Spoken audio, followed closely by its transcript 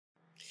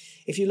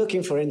If you're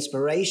looking for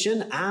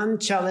inspiration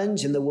and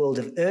challenge in the world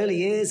of early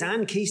years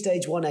and Key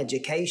Stage 1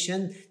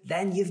 education,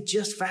 then you've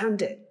just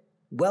found it.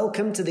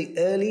 Welcome to the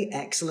Early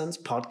Excellence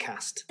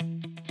Podcast.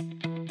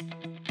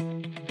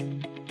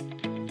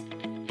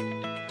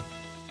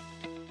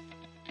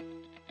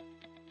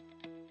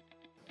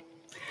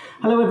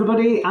 Hello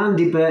everybody,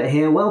 Andy Burt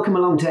here. Welcome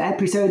along to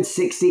episode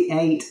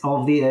 68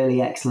 of the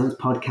Early Excellence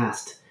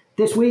Podcast.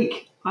 This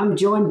week, I'm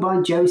joined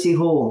by Josey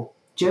Hall.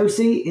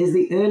 Josey is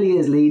the early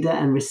years leader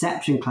and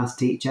reception class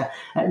teacher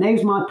at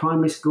Knavesmire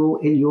Primary School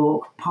in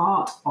York,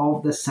 part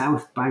of the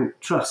South Bank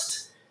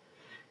Trust.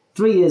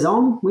 3 years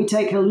on, we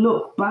take a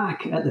look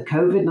back at the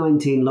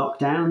COVID-19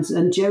 lockdowns,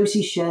 and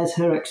Josey shares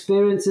her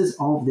experiences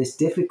of this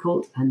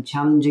difficult and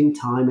challenging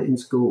time in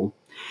school.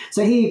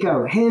 So here you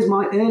go. Here's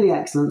my Early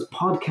Excellence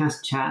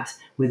podcast chat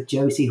with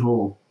Josey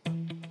Hall.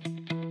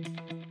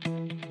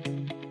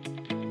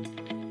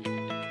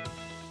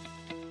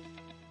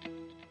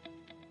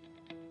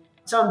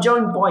 So I'm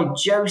joined by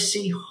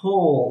Josey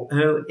Hall,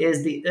 who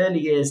is the early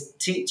years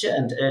teacher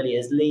and early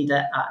years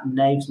leader at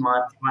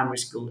Knavesmire Primary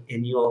School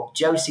in York.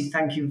 Josey,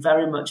 thank you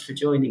very much for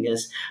joining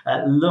us.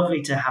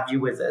 Lovely to have you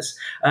with us.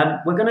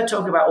 We're going to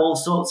talk about all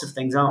sorts of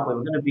things, aren't we?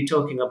 We're going to be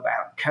talking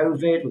about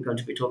COVID. We're going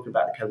to be talking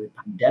about the COVID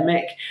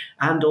pandemic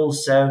and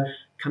also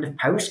kind of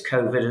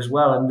post-COVID as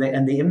well and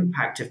the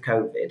impact of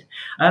COVID.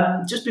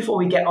 Just before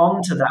we get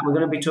on to that, we're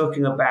going to be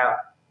talking about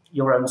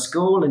your own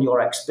school and your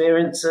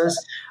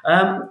experiences.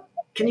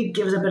 Can you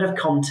give us a bit of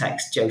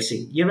context,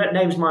 Josey? You're at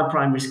Knavesmire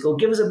Primary School.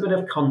 Give us a bit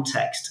of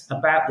context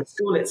about the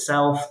school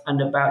itself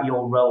and about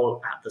your role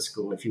at the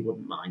school, if you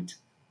wouldn't mind.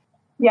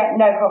 Yeah,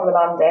 no problem,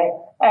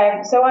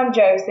 Andy. So I'm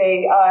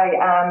Josey. I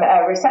am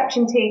a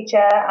reception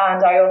teacher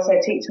and I also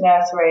teach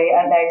nursery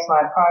at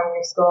Knavesmire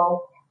Primary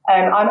School.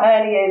 I'm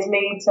early years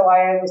lead, so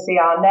I oversee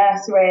our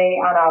nursery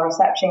and our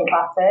reception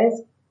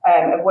classes,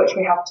 of which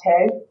we have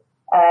two.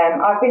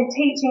 I've been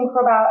teaching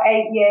for about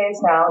 8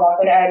 years now, and I've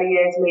been early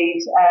years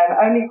lead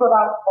only for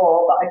about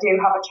 4, but I do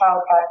have a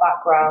childcare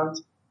background,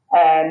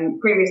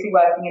 previously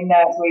working in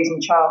nurseries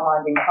and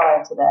childminding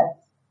prior to this.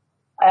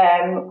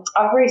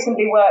 I've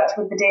recently worked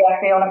with the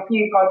DFE on a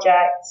few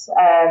projects,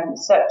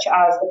 such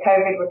as the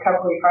COVID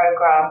recovery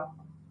programme.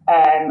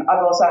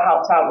 I've also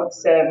helped out with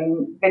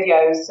some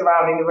videos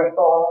surrounding the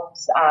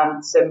reforms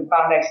and some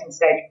foundation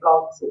stage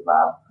vlogs as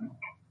well.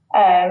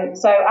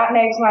 So at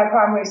Knavesmire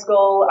Primary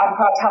School, I'm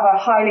proud to have a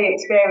highly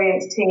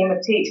experienced team of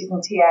teachers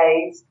and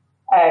TAs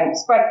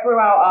spread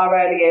throughout our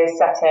early years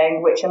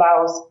setting, which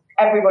allows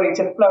everybody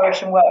to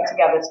flourish and work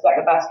together to get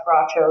the best for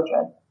our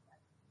children.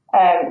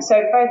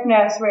 So both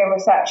nursery and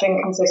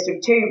reception consist of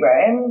 2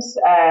 rooms.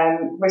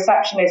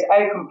 Reception is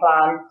open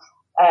plan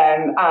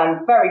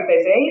and very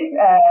busy.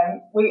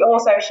 We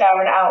also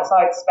share an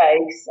outside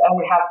space, and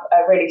we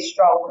have a really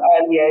strong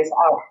early years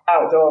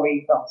outdoor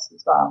ethos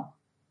as well.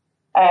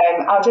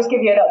 I'll just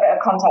give you a little bit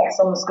of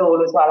context on the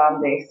school as well,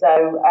 Andy.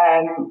 So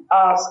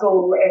our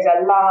school is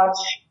a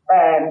large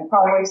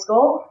primary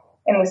school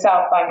in the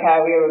South Bank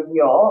area of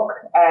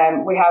York.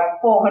 We have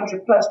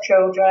 400 plus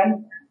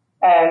children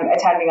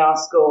attending our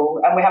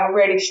school, and we have a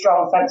really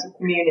strong sense of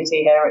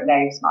community here at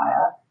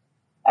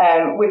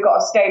Knavesmire. We've got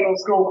a stable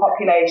school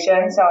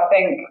population, so I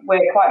think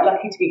we're quite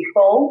lucky to be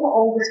full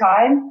all the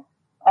time,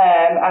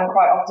 and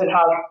quite often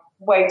have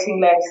waiting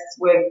lists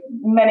with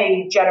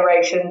many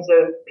generations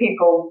of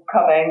people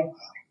coming.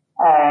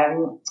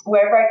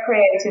 We're a very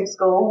creative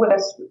school with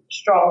a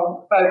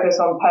strong focus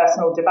on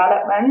personal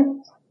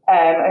development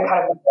and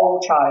kind of the whole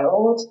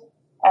child.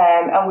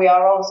 And we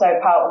are also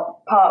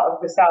part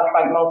of the South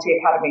Bank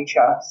Multi-Academy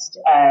Trust,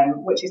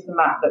 which is the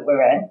MAP that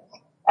we're in.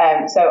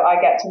 So I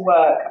get to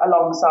work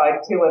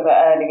alongside 2 other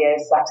early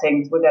years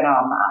settings within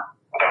our MAP.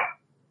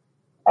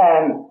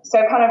 So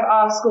kind of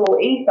our school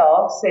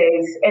ethos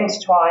is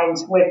intertwined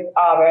with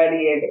our early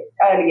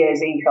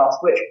years ethos,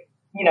 which,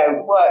 you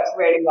know, works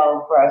really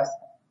well for us.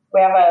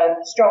 We have a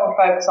strong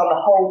focus on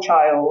the whole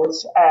child.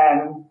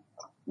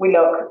 We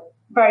look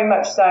very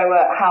much so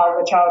at how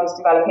the child is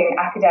developing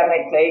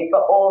academically,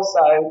 but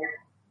also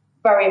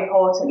very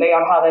importantly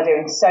on how they're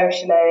doing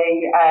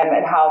socially,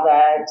 and how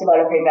they're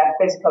developing their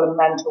physical and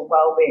mental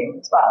well-being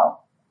as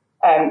well.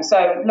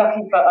 So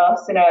lucky for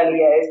us in early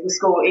years, the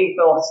school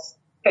ethos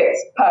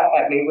fits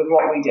perfectly with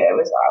what we do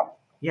as well.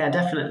 Yeah,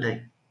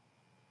 definitely.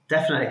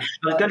 Definitely.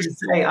 I was going to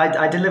say,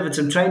 I delivered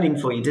some training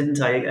for you,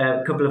 didn't I,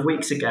 a couple of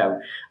weeks ago?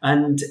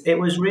 And it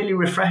was really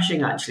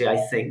refreshing, actually, I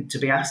think, to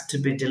be asked to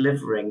be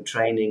delivering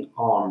training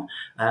on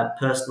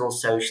personal,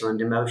 social and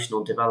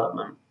emotional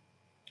development.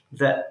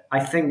 That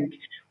I think,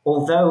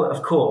 although,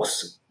 of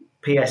course,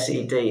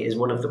 PSED is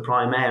one of the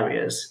prime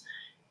areas,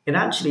 it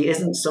actually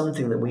isn't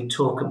something that we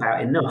talk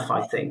about enough,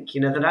 I think.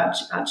 You know, that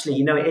actually,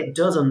 you know, it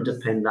does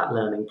underpin that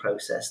learning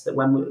process, that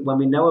when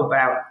we know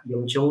about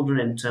young children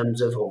in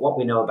terms of, or what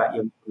we know about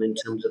young children in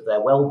terms of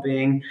their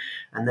well-being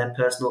and their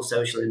personal,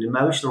 social and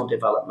emotional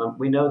development,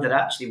 we know that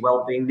actually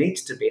well-being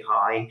needs to be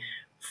high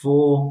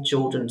for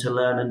children to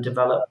learn and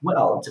develop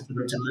well, for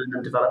them to learn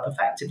and develop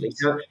effectively.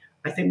 So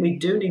I think we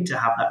do need to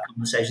have that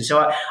conversation.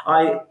 So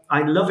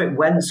I love it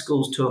when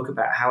schools talk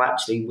about how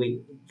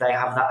actually they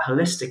have that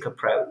holistic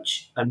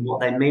approach, and what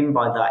they mean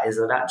by that is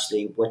that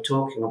actually we're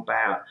talking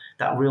about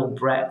that real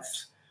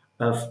breadth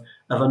of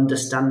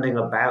understanding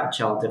about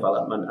child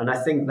development. And I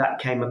think that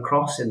came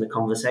across in the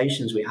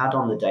conversations we had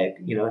on the day,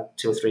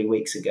 2 or 3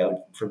 weeks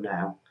ago from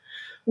now.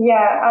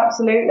 Yeah,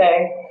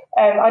 absolutely.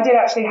 I did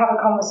actually have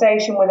a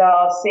conversation with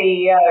our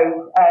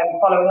CEO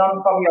following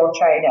on from your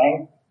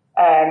training,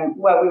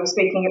 where we were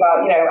speaking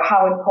about,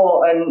 how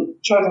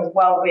important children's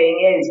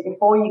well-being is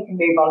before you can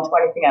move on to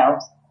anything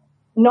else,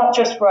 not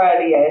just for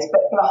early years,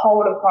 but for the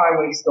whole of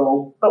primary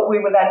school. But we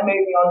were then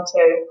moving on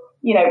to,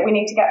 we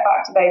need to get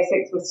back to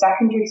basics with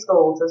secondary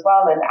schools as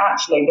well. And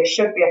actually, there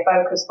should be a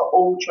focus for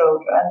all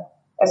children,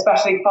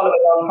 especially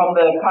following on from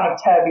the kind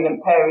of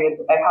turbulent period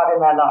that they've had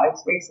in their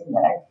lives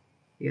recently.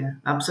 Yeah,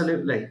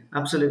 absolutely.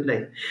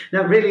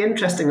 Now, really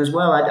interesting as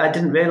well. I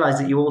didn't realise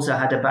that you also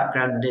had a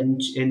background in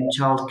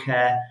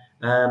childcare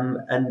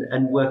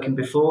and working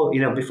before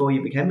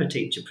you became a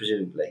teacher,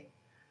 presumably,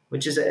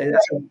 which is that's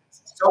a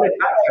solid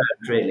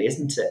background, really,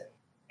 isn't it?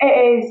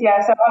 It is,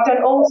 yeah. So I've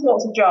done all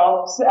sorts of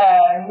jobs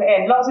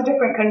in lots of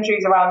different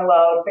countries around the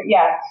world. But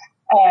yeah,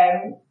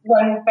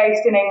 when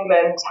based in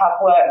England, have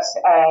worked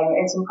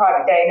in some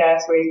private day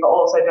nurseries, but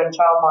also done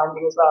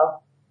childminding as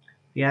well.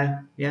 Yeah.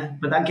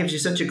 But that gives you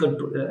such a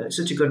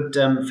good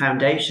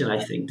foundation,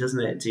 I think,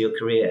 doesn't it, to your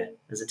career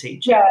as a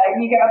teacher? Yeah,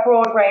 you get a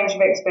broad range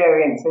of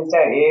experiences,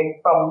 don't you,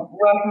 from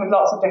working with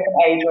lots of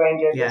different age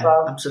ranges as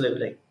well.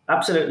 Absolutely.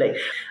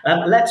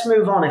 Let's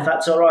move on, if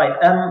that's all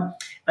right.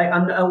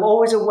 I'm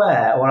always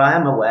aware, or I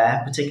am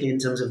aware, particularly in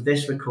terms of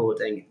this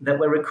recording, that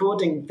we're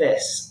recording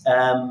this.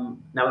 Now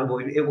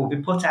it will be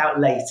put out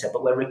later,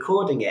 but we're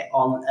recording it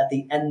at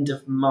the end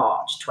of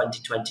March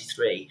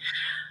 2023.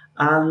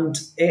 And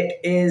it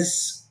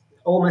is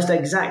almost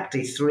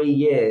exactly 3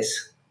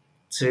 years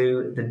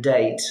to the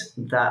date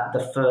that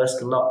the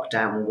first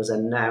lockdown was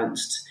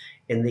announced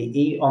on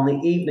the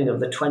evening of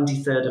the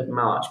 23rd of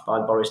March by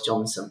Boris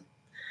Johnson,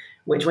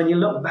 which when you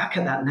look back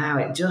at that now,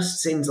 it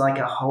just seems like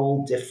a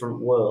whole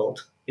different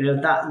world.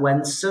 That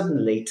when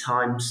suddenly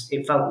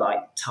it felt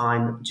like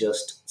time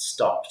just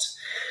stopped.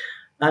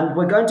 And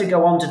we're going to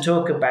go on to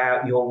talk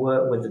about your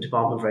work with the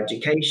Department for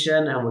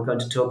Education, and we're going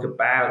to talk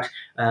about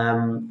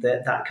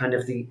that kind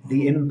of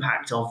the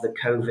impact of the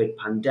COVID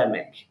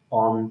pandemic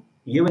on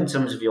you in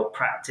terms of your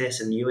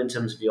practice and you in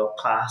terms of your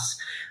class,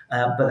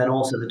 but then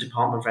also the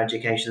Department for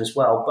Education as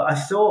well. But I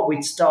thought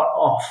we'd start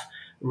off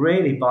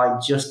really by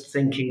just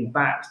thinking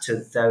back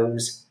to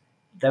those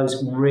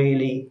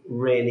really,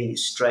 really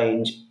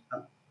strange,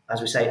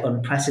 as we say,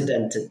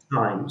 unprecedented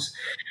times.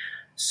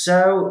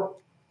 So,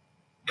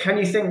 can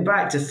you think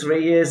back to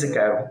 3 years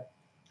ago?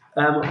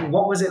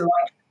 What was it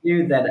like for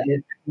you then?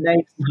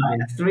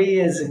 3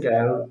 years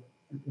ago,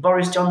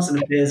 Boris Johnson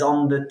appears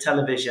on the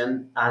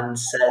television and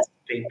says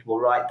to people,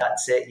 right,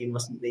 that's it, you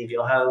mustn't leave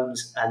your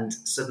homes, and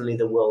suddenly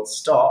the world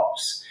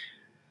stops.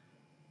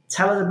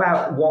 Tell us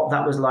about what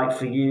that was like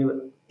for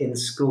you in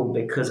school,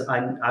 because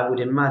I would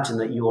imagine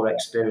that your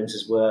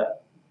experiences were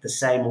the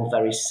same or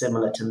very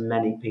similar to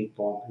many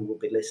people who will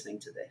be listening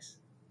to this.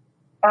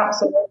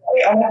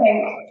 Absolutely. And I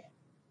think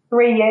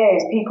 3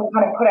 years, people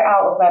kind of put it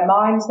out of their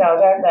minds now,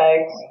 don't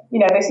they?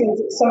 This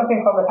is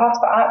something from the past,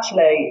 but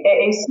actually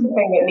it is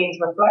something that needs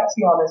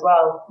reflecting on as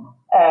well.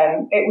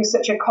 It was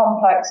such a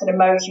complex and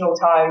emotional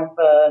time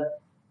for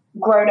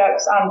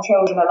grown-ups and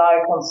children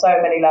alike on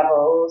so many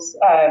levels.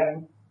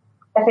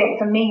 I think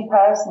for me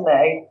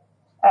personally,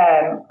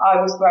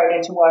 I was thrown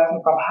into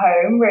working from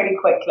home really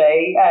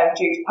quickly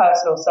due to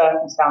personal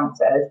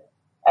circumstances,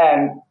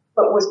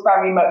 but was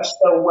very much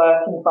still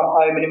working from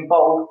home and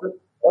involved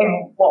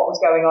in what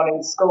was going on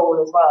in school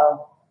as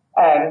well.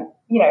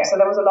 So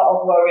there was a lot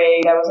of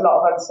worry, there was a lot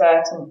of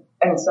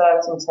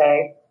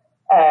uncertainty.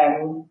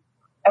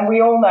 And we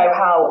all know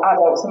how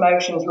adults'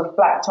 emotions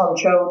reflect on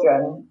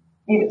children.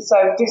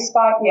 So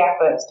despite the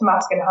efforts to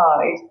mask and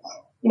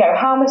hide,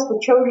 how must the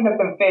children have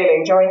been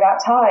feeling during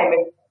that time?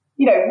 If,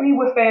 we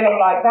were feeling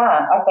like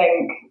that, I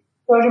think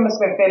children must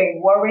have been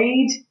feeling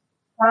worried,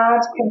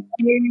 sad,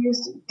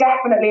 confused,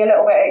 definitely a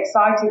little bit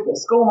excited that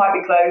school might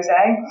be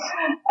closing.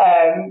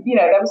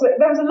 There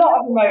was a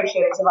lot of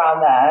emotions around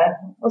there,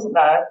 wasn't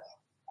there?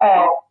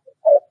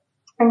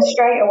 And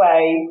straight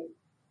away,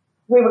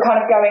 we were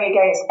kind of going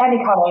against any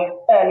kind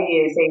of early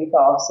years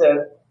ethos of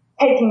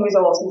taking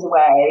resources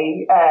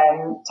away,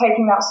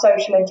 taking that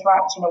social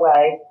interaction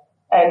away,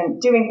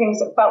 and doing things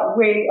that felt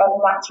really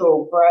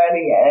unnatural for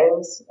early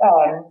years.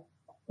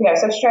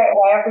 So straight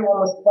away, everyone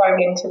was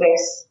thrown into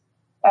this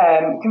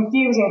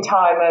confusing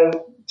time of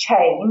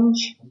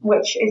change,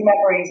 which is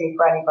never easy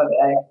for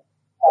anybody.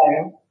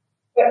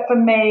 But for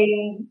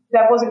me,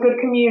 there was a good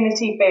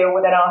community feel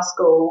within our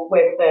school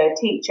with the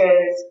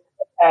teachers,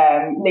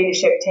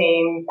 leadership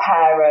team,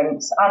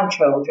 parents and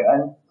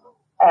children.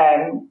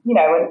 And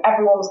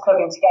everyone was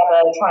clubbing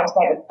together, trying to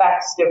make the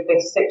best of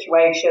this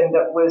situation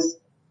that was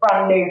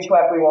brand new to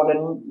everyone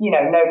and,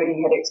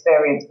 nobody had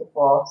experienced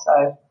before.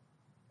 So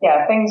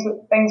yeah, things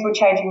were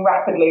changing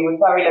rapidly with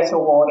very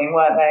little warning,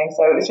 weren't they?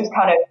 So it was just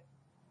kind of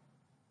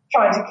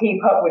trying to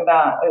keep up with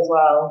that as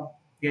well.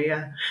 Yeah,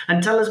 yeah.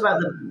 And tell us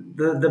about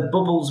the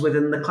bubbles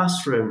within the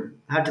classroom.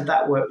 How did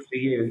that work for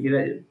you? You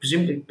know,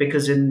 presumably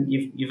because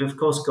you've of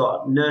course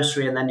got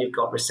nursery and then you've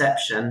got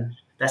reception.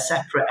 They're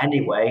separate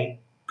anyway.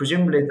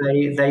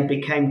 Presumably they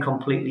became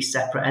completely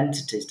separate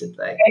entities, did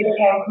they? They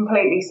became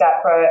completely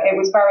separate. It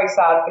was very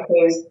sad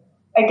because,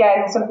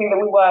 again, something that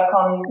we work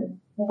on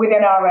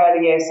within our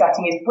early years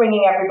setting is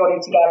bringing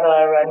everybody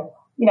together and,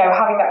 you know,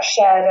 having that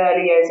shared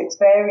early years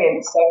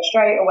experience. So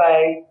straight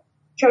away,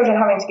 children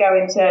having to go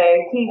into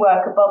key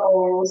worker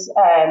bubbles.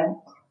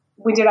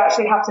 We did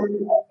actually have to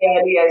leave the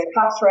early years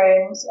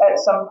classrooms at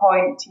some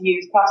point to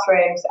use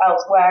classrooms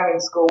elsewhere in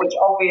school, which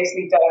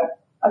obviously don't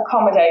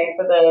accommodate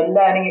for the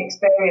learning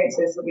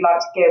experiences that we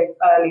like to give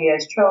early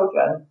years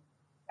children.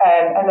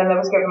 And then there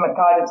was government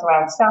guidance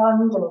around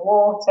sand and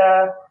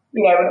water,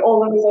 you know, and all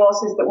the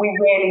resources that we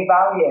really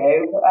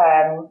value,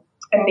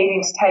 and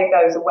needing to take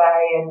those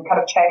away and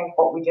kind of change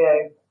what we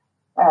do.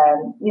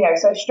 You know,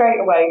 so straight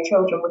away,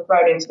 children were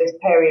thrown into this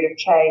period of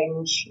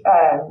change,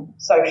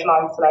 social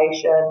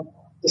isolation,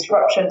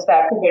 disruption to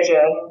their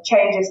provision,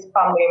 changes to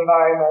family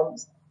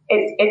environments.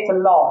 It's a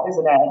lot,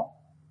 isn't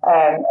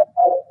it?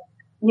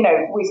 You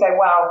know, we say,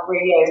 wow, 3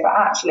 years, but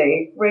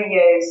actually 3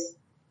 years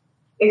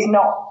is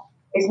not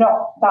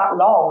that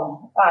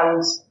long.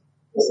 And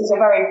this is a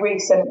very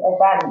recent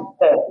event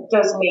that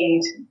does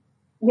need,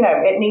 you know,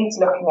 it needs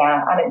looking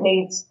at and it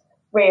needs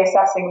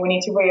reassessing. We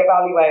need to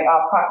reevaluate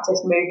our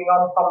practice moving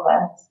on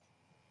from this.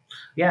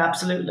 Yeah,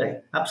 absolutely,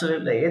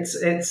 absolutely. It's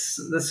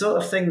the sort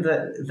of thing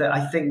that I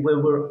think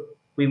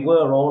we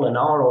were all and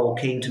are all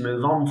keen to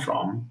move on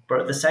from, but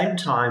at the same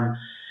time,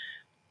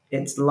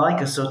 it's like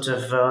a sort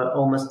of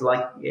almost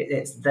like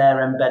it's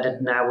there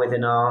embedded now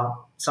within our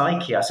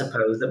psyche, I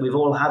suppose, that we've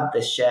all had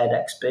this shared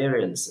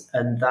experience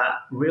and that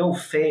real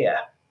fear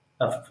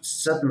of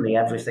suddenly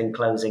everything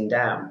closing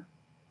down.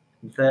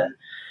 That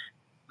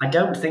I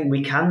don't think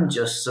we can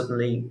just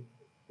suddenly,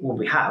 well,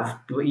 we have,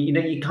 but you know,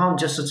 you can't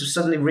just sort of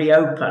suddenly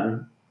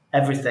reopen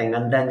everything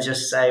and then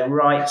just say,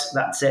 right,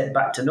 that's it,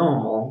 back to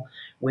normal,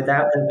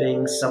 without there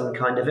being some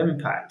kind of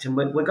impact. And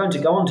we're going to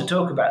go on to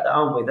talk about that,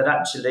 aren't we? That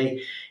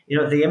actually, you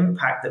know, the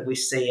impact that we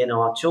see in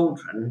our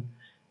children,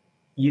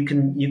 you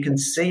can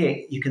see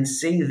it, you can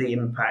see the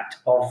impact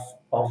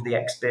of the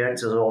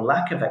experiences or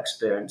lack of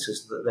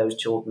experiences that those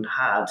children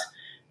had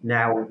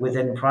now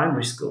within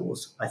primary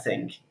schools, I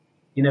think.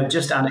 You know,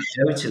 just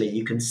anecdotally,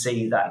 you can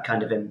see that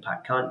kind of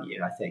impact, can't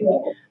you? I think.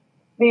 Yeah.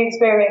 The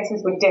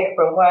experiences were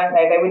different, weren't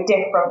they? They were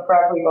different for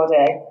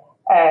everybody.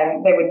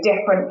 They were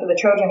different for the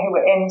children who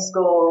were in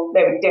school.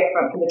 They were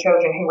different for the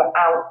children who were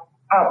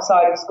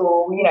outside of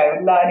school, you know,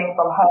 learning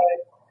from home.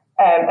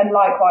 And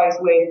likewise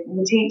with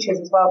the teachers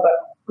as well.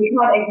 But we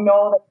can't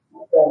ignore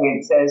those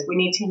experiences. We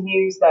need to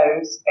use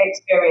those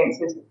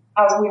experiences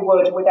as we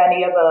would with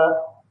any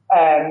other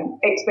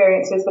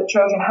experiences that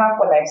children have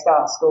when they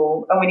start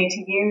school, and we need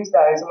to use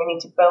those and we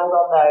need to build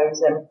on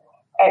those. And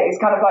it's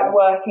kind of like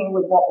working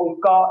with what we've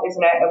got,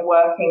 isn't it? And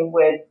working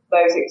with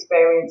those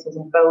experiences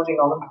and building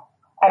on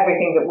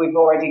everything that we've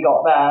already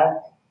got there.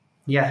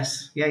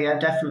 Yes, yeah,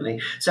 definitely.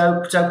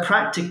 So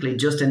practically,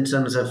 just in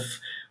terms of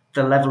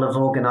the level of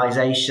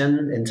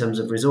organisation, in terms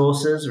of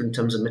resources, in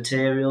terms of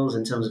materials,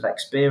 in terms of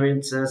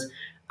experiences,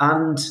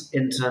 and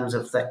in terms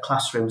of the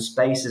classroom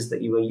spaces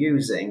that you were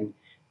using,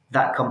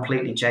 that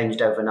completely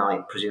changed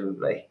overnight,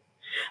 presumably.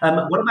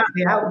 What about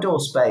the outdoor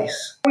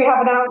space? We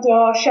have an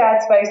outdoor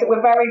shared space that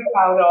we're very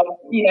proud of,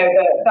 you know,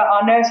 that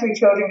our nursery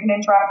children can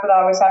interact with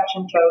our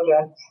reception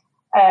children.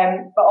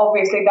 But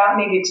obviously that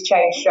needed to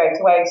change straight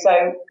away.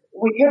 So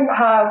we couldn't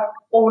have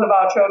all of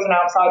our children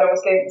outside,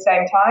 obviously, at the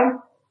same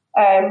time.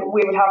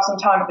 We would have some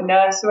time for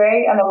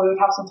nursery and then we would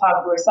have some time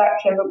for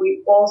reception, but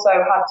we also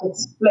had to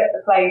split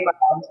the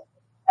playground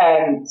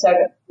so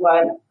that we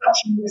weren't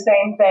touching the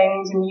same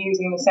things and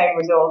using the same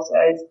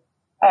resources.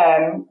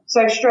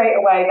 So straight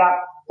away, that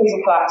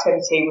physical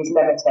activity was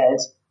limited.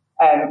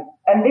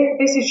 And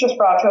this is just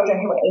for our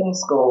children who are in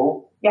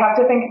school. You have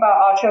to think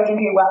about our children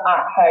who were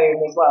at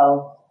home as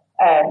well,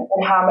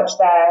 and how much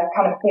their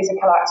kind of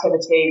physical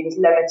activity was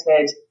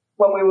limited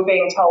when we were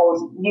being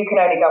told you can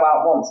only go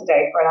out once a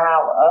day for an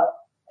hour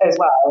as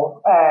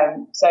well.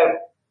 So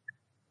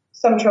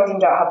some children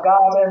don't have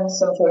gardens,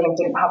 some children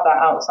didn't have that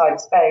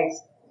outside space.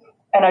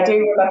 And I do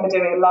remember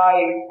doing a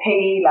live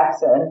PE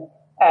lesson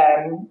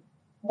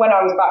when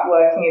I was back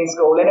working in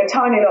school in a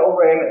tiny little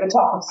room at the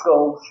top of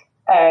school,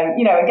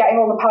 you know, and getting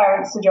all the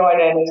parents to join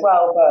in as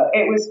well. But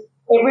it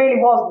really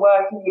was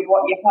working with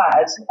what you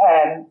had,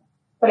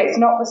 but it's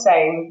not the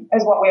same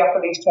as what we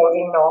offer these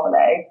children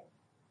normally.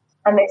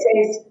 And this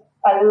is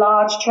a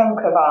large chunk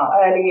of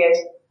our early years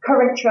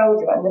current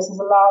children. This is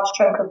a large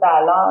chunk of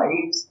their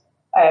lives.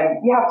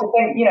 You have to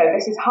think, you know,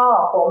 this is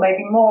half or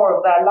maybe more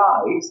of their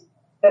lives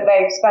that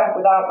they've spent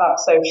without that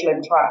social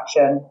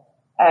interaction,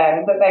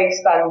 that they've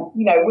spent,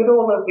 you know, with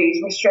all of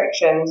these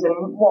restrictions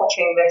and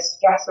watching this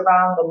stress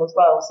around them as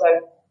well. So,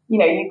 you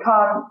know, you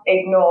can't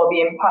ignore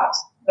the impact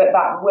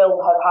that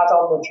will have had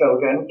on the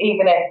children,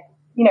 even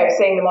if,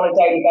 seeing them on a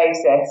daily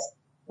basis,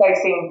 they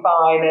seem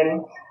fine,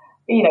 and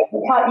you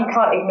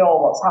can't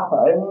ignore what's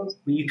happened.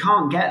 You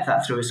can't get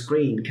that through a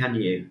screen, can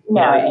you?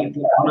 No.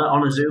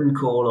 On a Zoom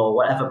call or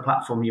whatever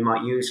platform you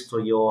might use for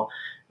your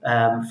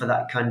for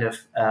that kind of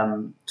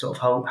sort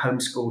of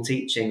homeschool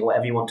teaching, or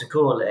whatever you want to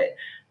call it,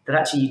 that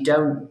actually you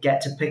don't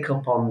get to pick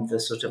up on the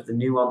sort of the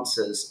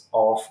nuances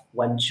of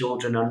when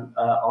children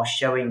are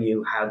showing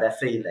you how they're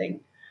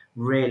feeling,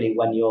 really,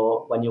 when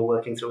you're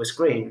working through a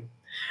screen.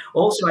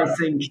 Also, I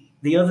think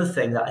the other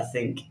thing that I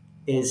think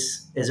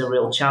is a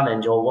real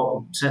challenge, or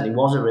what certainly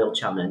was a real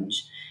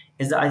challenge,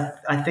 is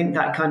that I think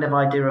that kind of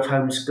idea of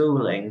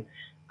homeschooling,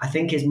 I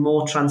think, is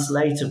more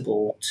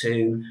translatable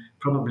to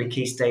probably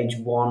Key Stage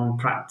 1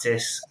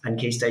 practice and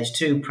Key Stage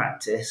 2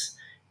 practice.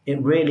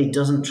 It really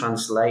doesn't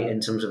translate in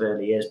terms of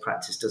early years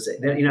practice, does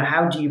it?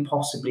 How do you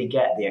possibly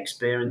get the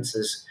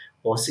experiences,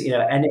 or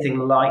anything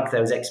like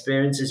those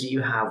experiences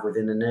you have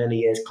within an early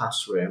years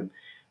classroom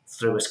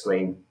through a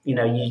screen? You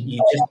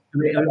just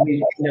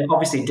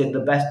obviously did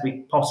the best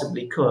we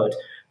possibly could,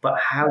 but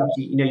how do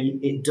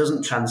it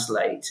doesn't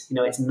translate.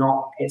 It's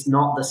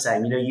not the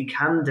same. You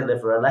can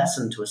deliver a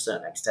lesson to a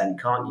certain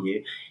extent, can't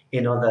you,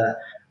 in other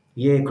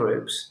year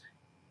groups,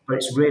 but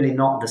it's really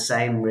not the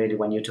same, really,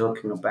 when you're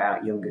talking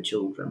about younger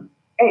children.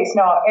 It's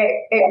not.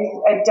 It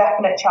was a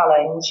definite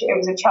challenge. It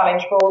was a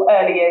challenge for all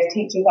early years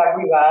teachers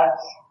everywhere,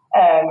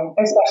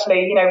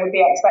 especially, with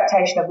the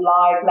expectation of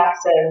live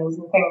lessons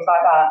and things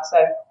like that. So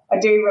I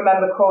do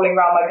remember crawling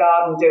around my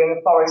garden doing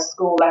a forest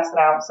school lesson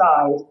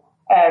outside.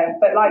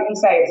 But like you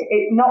say,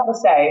 it's not the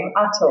same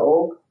at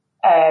all.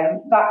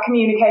 That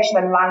communication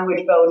and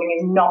language building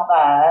is not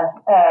there.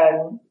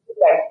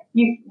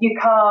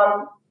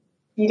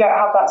 You don't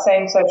have that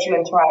same social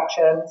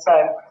interaction. So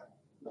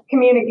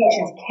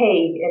communication is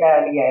key in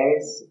early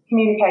years.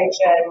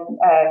 Communication,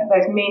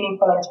 those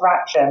meaningful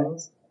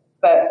interactions,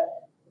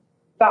 but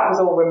that was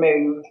all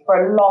removed for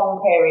a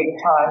long period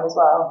of time as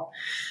well.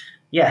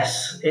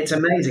 Yes, it's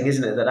amazing,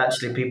 isn't it, that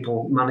actually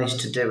people managed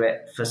to do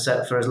it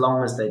for as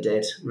long as they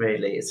did.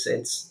 Really,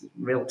 it's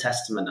real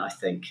testament, I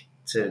think,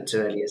 to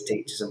early years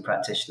teachers and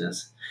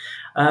practitioners.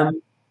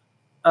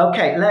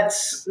 Okay,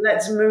 let's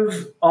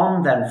move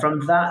on then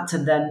from that to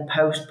then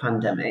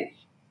post-pandemic.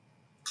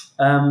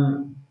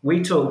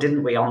 We talked,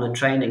 didn't we, on the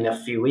training a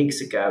few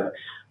weeks ago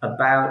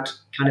about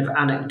kind of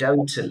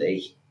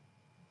anecdotally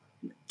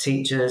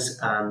teachers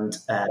and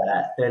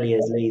early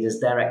years leaders,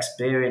 their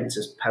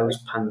experiences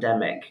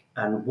post-pandemic,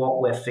 and what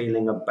we're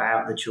feeling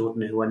about the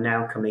children who are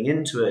now coming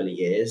into early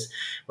years,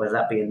 whether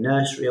that be in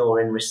nursery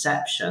or in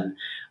reception.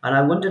 And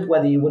I wondered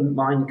whether you wouldn't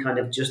mind kind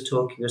of just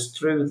talking us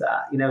through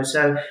that.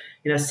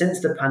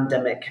 Since the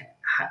pandemic,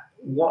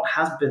 what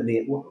has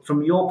been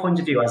from your point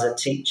of view as a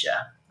teacher,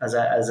 as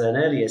an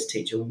early years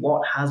teacher,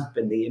 what has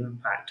been the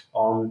impact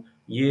on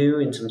you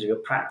in terms of your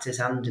practice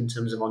and in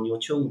terms of on your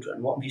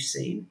children? What have you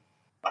seen?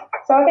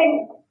 So I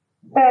think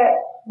that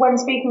when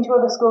speaking to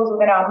other schools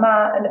within our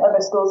MAT and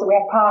other schools that we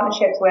have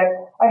partnerships with,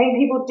 I think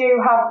people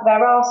there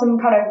are some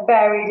kind of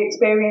varied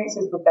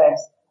experiences with this.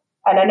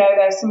 And I know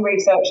there's some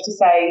research to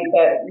say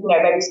that,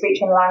 maybe speech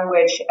and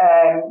language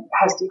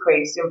has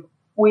decreased. And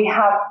we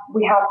have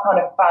kind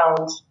of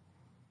found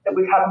that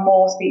we've had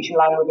more speech and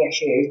language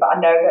issues, but I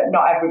know that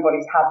not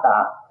everybody's had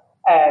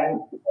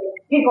that.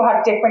 People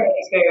had different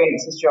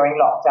experiences during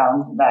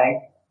lockdown, didn't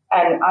they?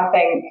 And I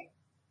think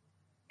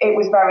it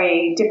was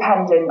very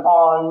dependent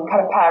on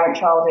kind of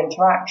parent-child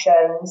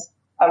interactions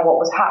and what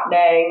was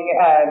happening,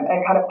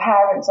 and kind of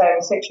parents'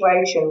 own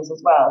situations as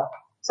well.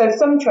 So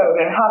some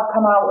children have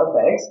come out of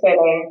this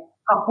feeling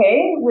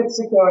happy with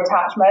secure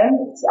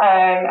attachments,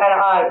 and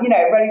are,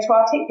 ready to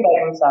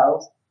articulate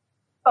themselves.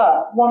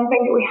 But one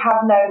thing that we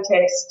have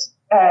noticed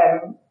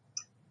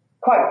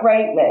quite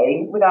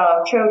greatly with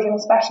our children,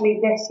 especially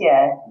this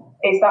year,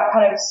 is that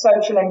kind of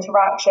social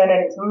interaction,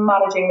 and it's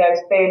managing those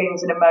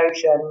feelings and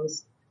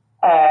emotions.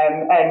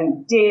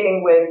 And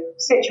dealing with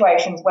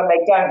situations when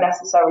they don't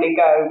necessarily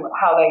go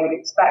how they would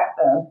expect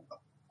them.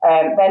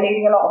 They're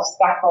needing a lot of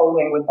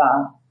scaffolding with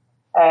that.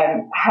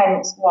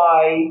 Hence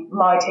why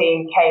my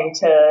team came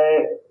to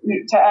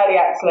Early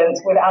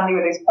Excellence with Andy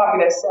with his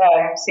fabulous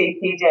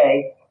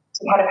CPD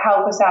to kind of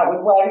help us out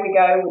with where do we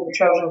go with the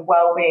children's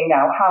wellbeing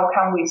now? How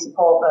can we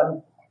support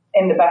them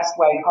in the best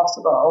way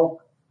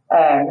possible?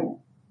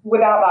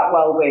 Without that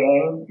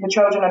wellbeing, the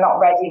children are not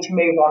ready to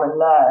move on and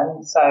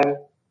learn. So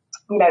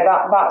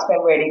that's been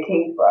really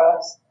key for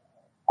us.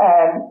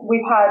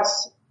 We've had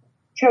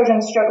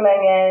children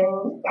struggling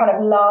in kind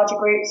of larger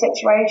group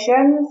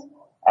situations.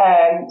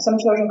 Some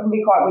children can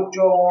be quite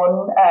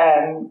withdrawn,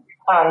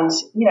 and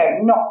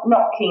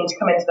not keen to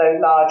come into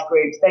those large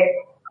groups. They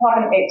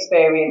haven't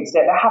experienced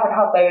it. They haven't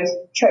had those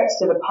trips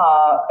to the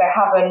park. They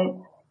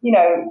haven't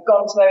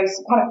gone to those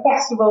kind of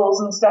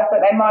festivals and stuff that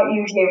they might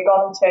usually have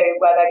gone to,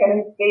 where they're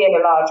going to be in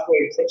a large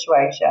group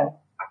situation.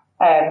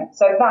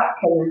 So that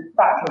can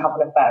have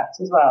an effect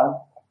as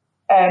well.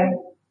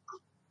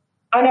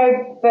 I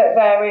know that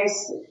there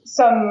is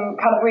some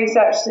kind of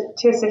research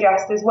to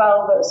suggest as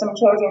well that some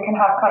children can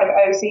have kind of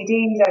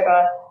OCDs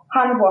over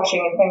hand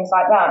washing and things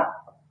like that.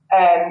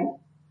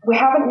 We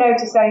haven't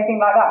noticed anything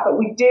like that, but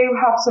we do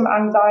have some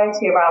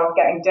anxiety around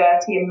getting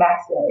dirty and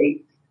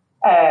messy.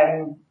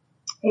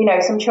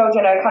 Some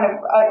children are kind of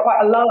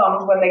quite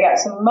alarmed when they get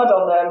some mud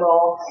on them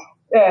or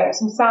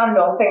some sand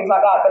on things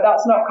like that, but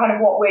that's not kind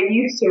of what we're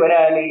used to in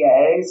early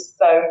years.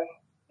 So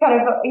kind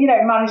of,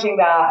 managing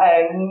that,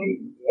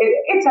 and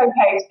it's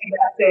okay to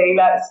be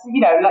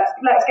messy.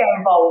 Let's get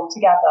involved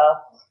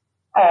together.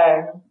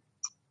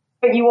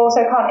 But you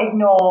also can't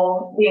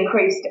ignore the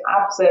increased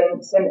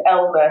absence and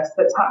illness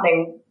that's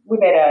happening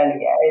within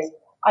early years.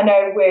 I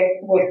know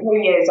we're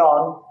 3 years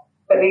on,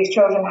 but these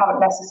children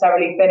haven't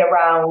necessarily been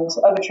around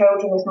other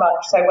children as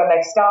much. So when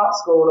they start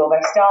school or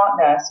they start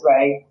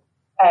nursery,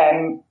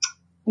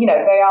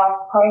 they are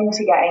prone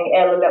to getting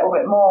ill a little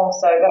bit more.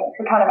 So that's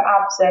the kind of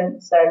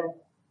absence, and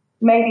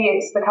maybe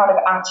it's the kind of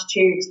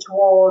attitudes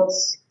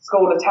towards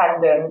school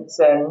attendance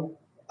and,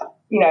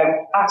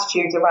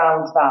 attitudes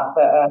around that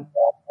are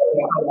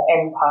kind of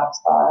impact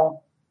there.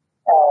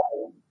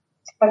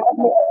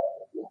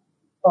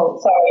 Oh,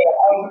 sorry.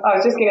 I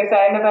was just going to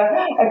say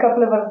a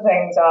couple of other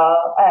things are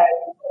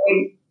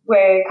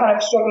we're kind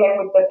of struggling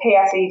with the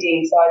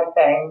PSED side of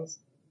things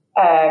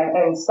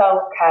and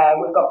self-care.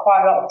 We've got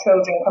quite a lot of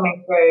children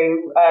coming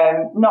through,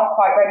 not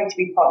quite ready to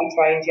be potty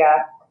trained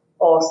yet,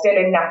 or still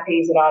in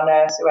nappies in our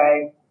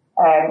nursery.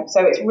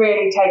 So it's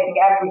really taking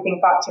everything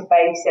back to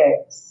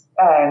basics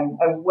and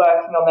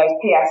working on those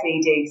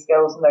PSED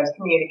skills and those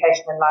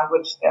communication and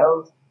language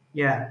skills.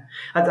 Yeah,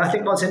 I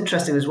think what's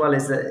interesting as well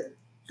is that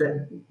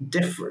there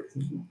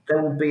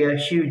will be a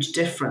huge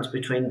difference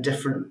between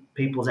different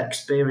people's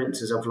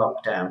experiences of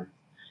lockdown.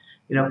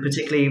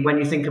 Particularly when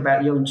you think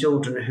about young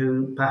children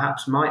who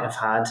perhaps might have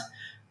had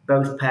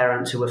both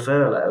parents who were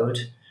furloughed,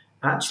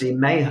 actually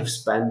may have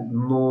spent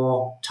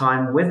more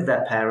time with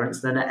their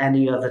parents than at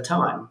any other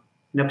time.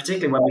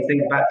 Particularly when we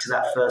think back to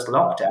that first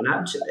lockdown,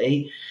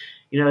 actually,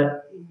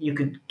 you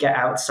could get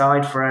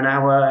outside for an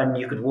hour and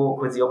you could walk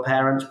with your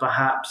parents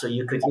perhaps, or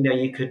you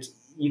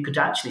could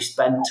actually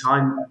spend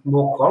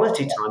more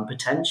quality time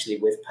potentially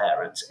with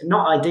parents.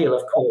 Not ideal,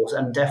 of course,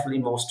 and definitely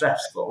more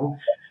stressful.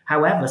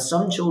 However,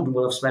 some children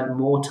will have spent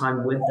more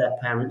time with their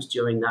parents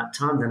during that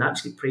time than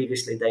actually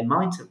previously they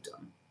might have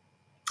done.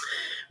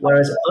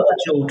 Whereas other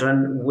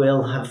children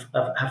will have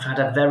had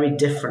a very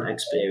different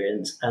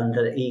experience, and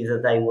that either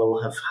they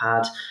will have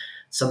had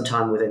some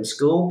time within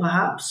school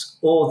perhaps,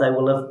 or they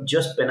will have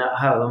just been at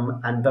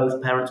home and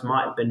both parents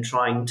might have been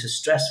trying to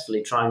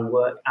stressfully try and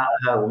work at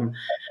home,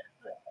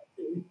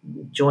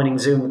 joining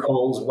Zoom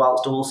calls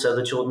whilst also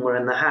the children were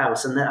in the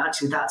house. And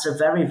actually that's a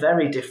very,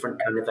 very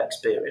different kind of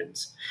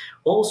experience.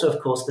 Also,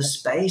 of course, the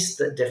space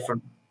that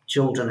different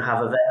children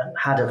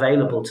had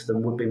available to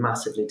them would be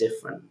massively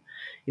different.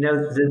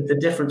 The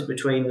difference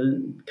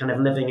between kind of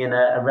living in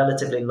a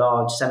relatively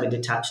large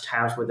semi-detached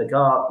house with a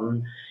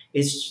garden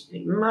is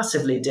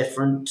massively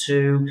different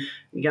to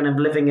kind of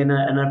living in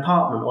an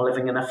apartment or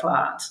living in a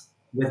flat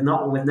with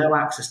no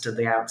access to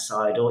the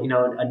outside, or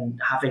and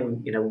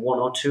having one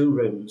or two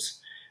rooms.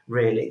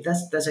 Really,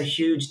 there's a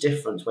huge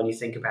difference when you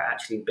think about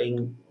actually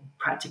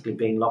practically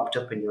being locked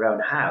up in your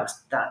own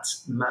house.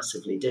 That's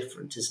massively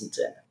different, isn't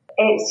it?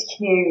 It's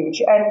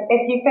huge. And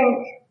if you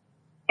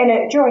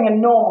think during a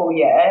normal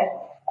year,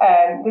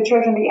 the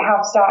children that you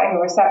have starting a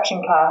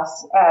reception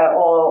class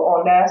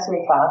or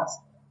nursery class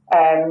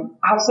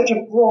have such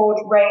a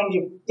broad range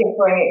of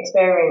differing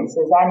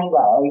experiences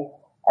anyway.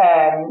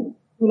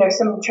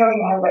 Some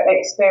children have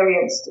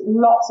experienced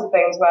lots of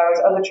things,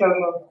 whereas other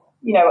children,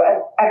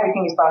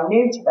 everything is brand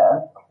new to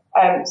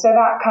them. So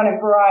that kind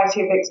of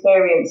variety of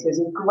experiences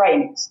is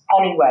great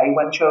anyway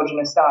when children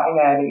are starting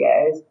early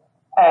years.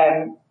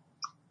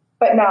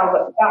 But now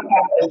that gap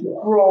has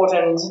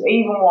broadened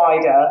even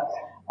wider,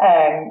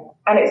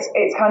 and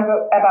it's kind of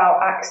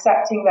about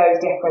accepting those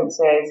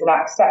differences and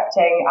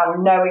accepting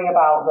and knowing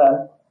about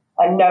them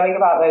and knowing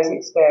about those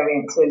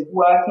experiences,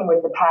 working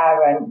with the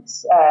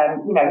parents,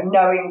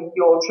 knowing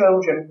your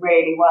children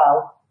really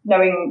well,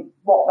 knowing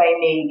what they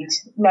need,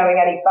 knowing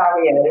any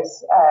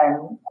barriers,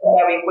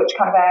 knowing which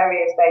kind of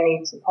areas they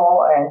need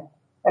support in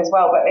as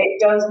well. But it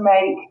does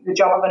make the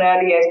job of an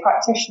early years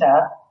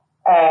practitioner,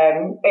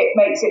 it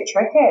makes it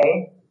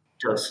tricky. It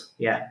does,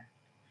 yeah.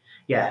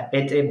 Yeah,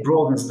 it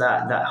broadens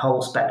that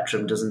whole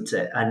spectrum, doesn't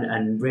it?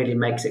 And really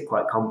makes it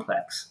quite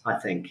complex, I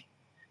think.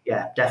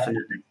 Yeah,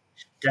 definitely.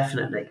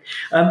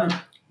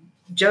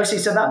 Josey,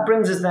 so that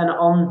brings us then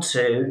on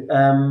to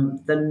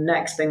the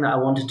next thing that I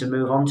wanted to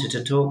move on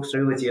to talk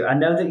through with you. I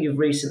know that you've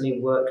recently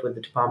worked with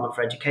the Department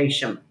for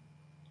Education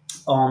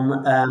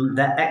on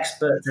their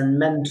Experts and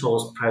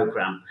Mentors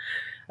program.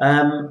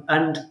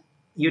 And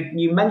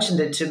you mentioned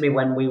it to me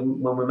when we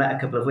met a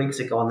couple of weeks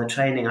ago on the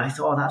training. I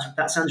thought,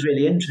 that sounds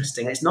really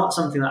interesting. It's not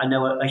something that I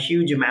know a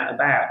huge amount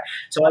about.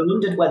 So I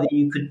wondered whether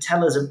you could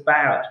tell us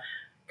about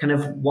kind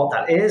of what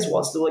that is?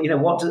 What's the,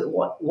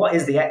 what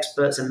is the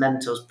Experts and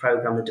Mentors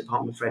program, the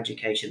Department for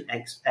Education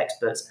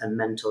Experts and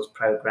Mentors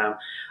program?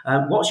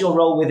 What's your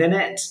role within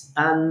it,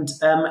 and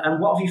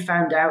what have you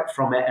found out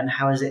from it, and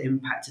how has it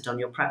impacted on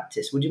your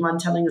practice? Would you mind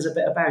telling us a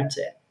bit about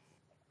it?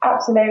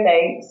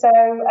 Absolutely. So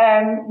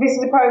this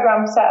is a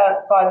program set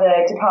up by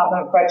the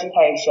Department for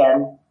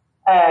Education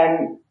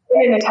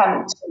in an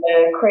attempt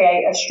to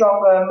create a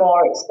stronger,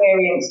 more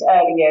experienced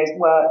early years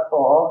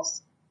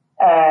workforce.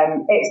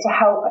 It's to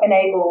help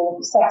enable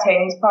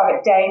settings,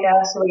 private day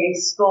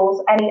nurseries,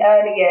 schools, any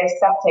early years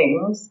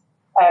settings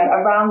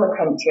around the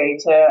country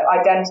to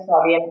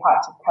identify the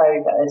impact of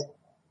COVID.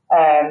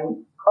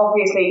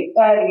 Obviously,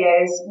 early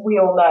years, we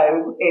all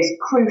know, is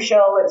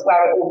crucial. It's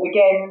where it all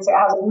begins. It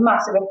has a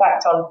massive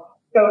effect on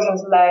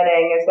children's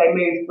learning as they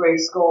move through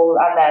school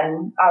and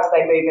then as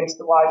they move into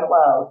the wider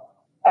world.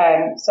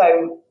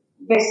 So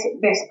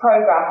this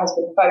program has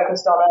been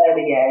focused on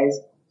early years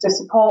to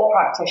support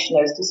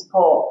practitioners, to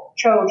support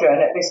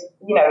children at this,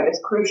 this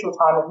crucial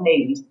time of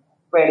need,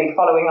 really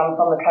following on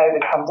from the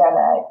COVID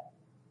pandemic.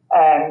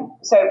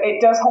 So it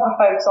does have a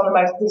focus on the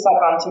most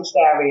disadvantaged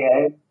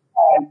areas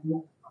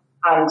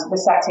and the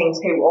settings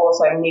who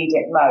also need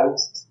it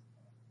most.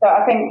 So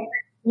I think,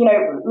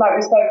 like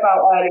we spoke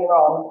about earlier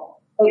on,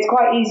 it's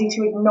quite easy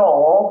to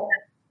ignore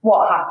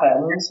what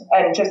happened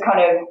and just kind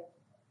of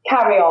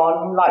carry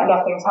on like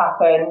nothing's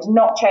happened,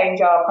 not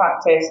change our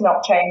practice,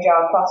 not change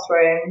our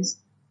classrooms,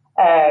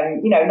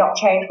 not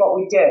change what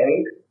we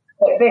do.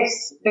 But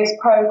this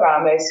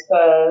program is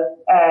for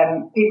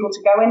people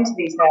to go into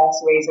these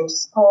nurseries and to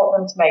support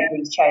them to make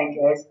these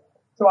changes,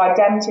 to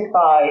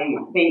identify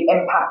the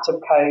impact of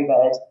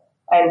COVID,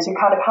 and to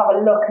kind of have a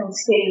look and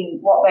see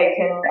what they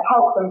can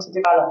help them to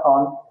develop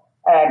on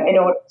in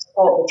order to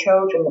support the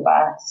children the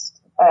best.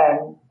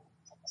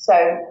 So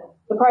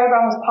the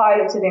program was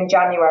piloted in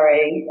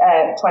January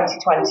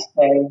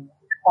 2022,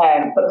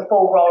 but the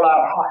full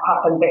rollout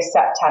happened this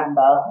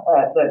September,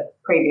 the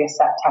previous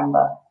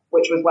September,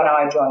 which was when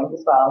I joined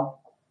as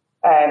well.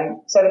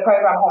 So the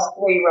program has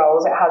 3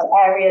 roles. It has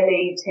area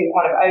leads who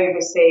kind of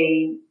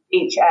oversee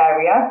each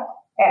area.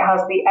 It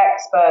has the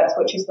experts,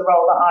 which is the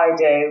role that I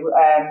do,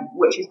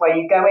 which is where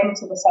you go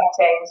into the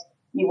settings,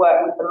 you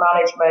work with the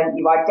management,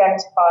 you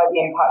identify the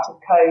impact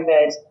of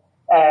COVID,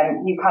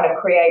 you kind of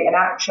create an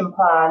action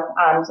plan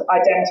and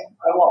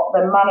identify what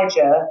the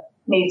manager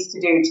needs to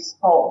do to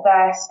support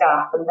their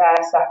staff and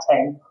their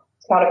setting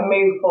to kind of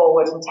move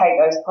forward and take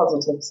those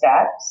positive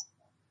steps.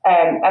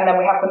 And then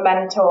we have the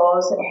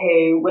mentors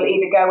who will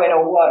either go in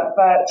or work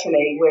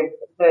virtually with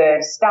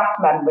the staff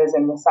members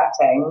in the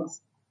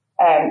settings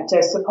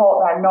to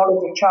support their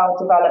knowledge of child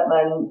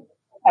development,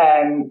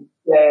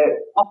 the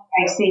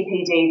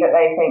CPD that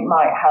they think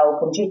might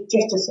help, and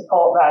just to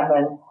support them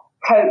and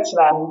coach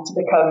them to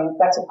become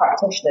better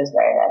practitioners,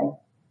 really.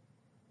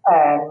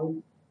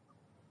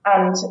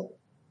 And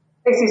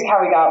this is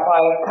carried out by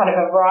kind of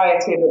a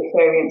variety of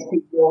experienced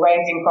people,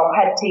 ranging from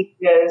head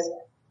teachers,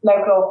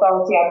 local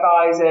authority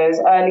advisors,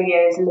 early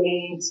years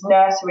leads,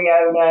 nursery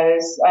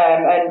owners,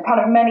 and kind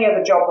of many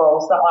other job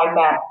roles that I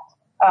met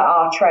at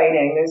our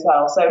training as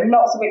well. So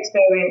lots of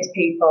experienced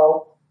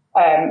people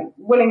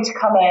willing to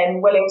come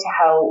in, willing to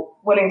help,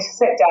 willing to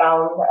sit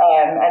down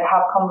and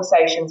have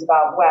conversations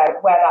about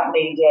where that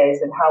need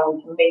is and how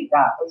we can meet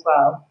that as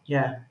well.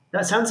 Yeah,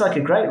 that sounds like a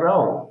great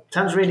role.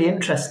 Sounds really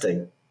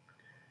interesting.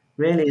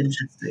 Really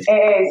interesting.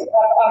 It is.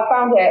 I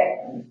found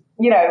it,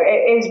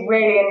 it is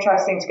really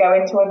interesting to go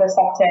into other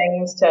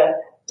settings, to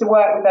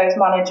work with those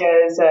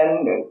managers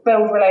and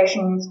build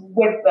relations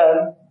with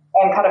them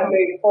and kind of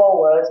move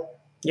forward.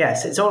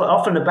 Yes, it's all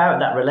often about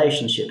that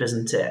relationship,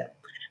 isn't it?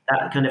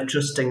 That kind of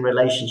trusting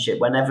relationship,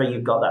 whenever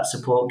you've got that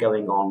support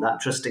going on, that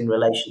trusting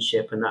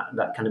relationship and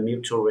that kind of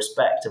mutual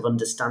respect of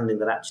understanding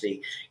that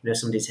actually,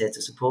 somebody's here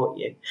to support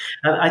you.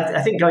 And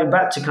I think going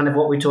back to kind of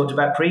what we talked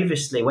about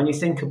previously, when you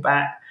think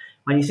about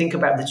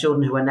the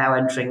children who are now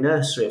entering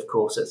nursery, of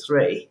course, at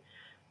 3,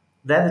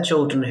 they're the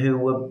children who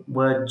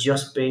were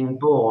just being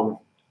born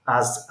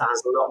as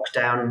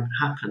lockdown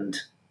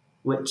happened,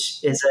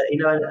 which is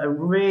a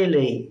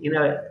really,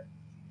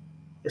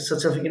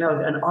 sort of,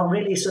 a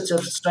really sort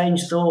of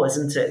strange thought,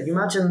 isn't it?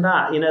 Imagine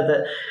that,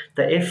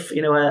 that if,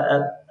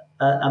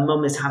 a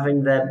mum is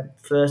having their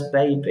first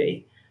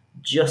baby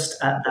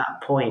just at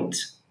that point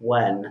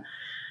when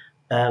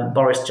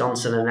Boris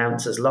Johnson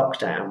announces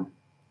lockdown,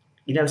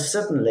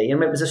 suddenly,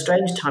 it was a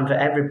strange time for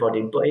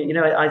everybody, but,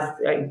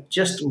 I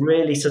just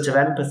really sort of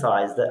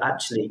empathize that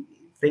actually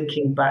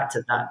thinking back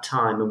to that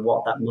time and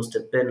what that must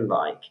have been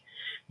like,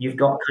 you've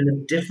got kind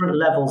of different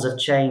levels of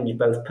change,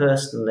 both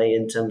personally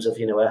in terms of,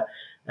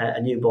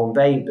 a newborn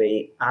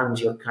baby and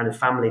your kind of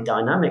family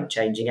dynamic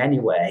changing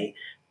anyway.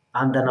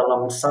 And then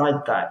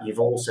alongside that, you've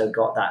also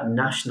got that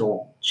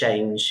national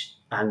change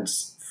and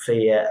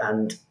fear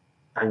and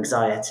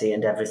anxiety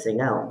and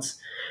everything else.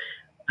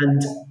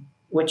 And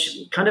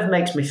which kind of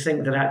makes me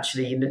think that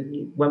actually,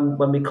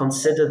 when we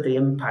consider the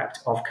impact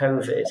of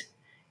COVID,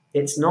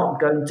 it's not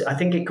going to, I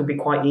think it could be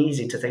quite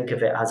easy to think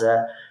of it as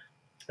a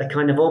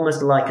kind of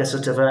almost like a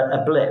sort of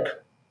a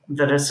blip,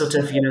 that are sort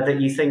of, that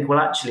you think, well,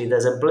 actually,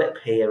 there's a blip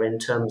here in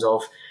terms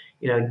of,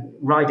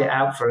 ride it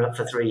out for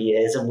 3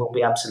 years and we'll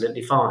be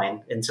absolutely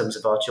fine in terms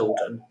of our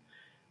children.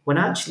 When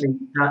actually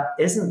that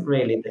isn't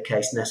really the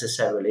case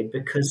necessarily,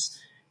 because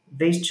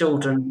these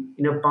children,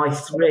 by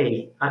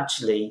three,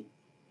 actually,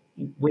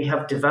 we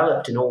have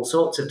developed in all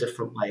sorts of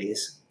different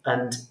ways.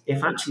 And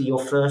if actually your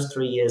first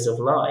 3 years of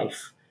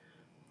life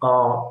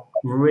are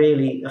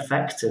really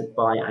affected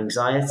by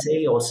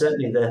anxiety, or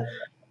certainly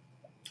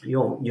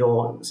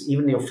your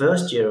even your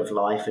first year of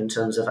life in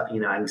terms of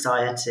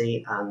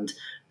anxiety and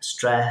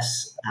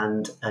stress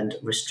and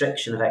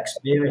restriction of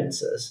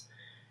experiences,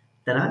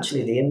 then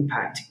actually the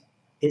impact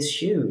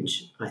is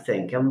huge, I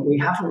think. And we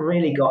haven't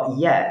really got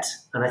yet,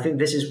 and I think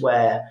this is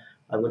where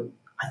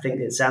I think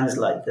it sounds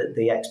like that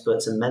the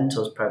Experts and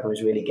Mentors program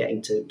is really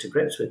getting to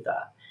grips with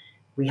that.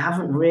 We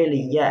haven't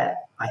really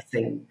yet, I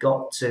think,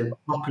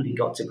 properly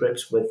got to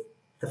grips with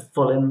the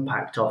full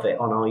impact of it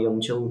on our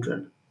young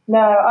children. No,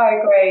 I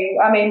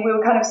agree. I mean, we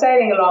were kind of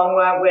sailing along,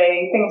 weren't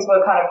we? Things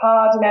were kind of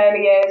hard in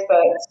early years,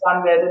 but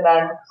standard, and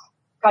then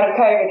kind of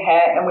COVID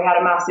hit and we had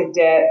a massive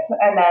dip,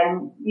 and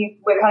then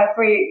we're kind of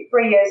 3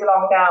 years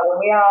along now, and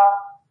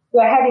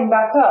we're heading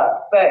back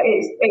up, but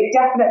it's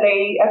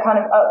definitely a kind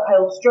of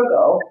uphill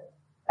struggle.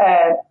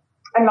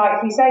 And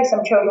like you say,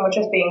 some children were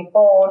just being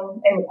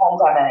born in the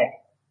pandemic,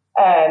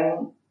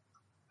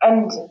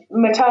 and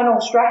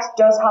maternal stress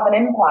does have an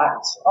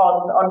impact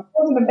on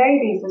children and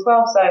babies as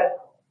well. So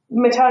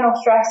maternal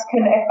stress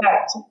can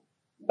affect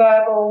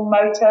verbal,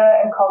 motor,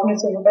 and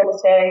cognitive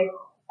ability.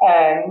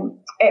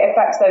 It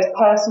affects those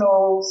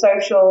personal,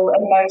 social,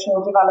 and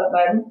emotional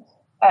development,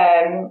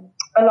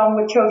 along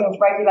with children's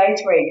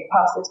regulatory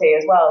capacity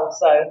as well.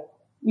 So,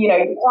 you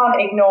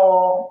can't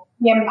ignore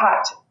the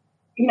impact,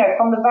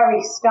 from the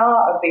very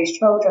start of these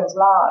children's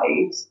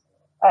lives.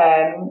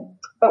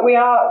 But we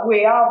are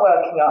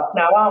working up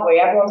now, aren't we?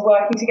 Everyone's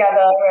working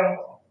together, and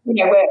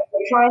we're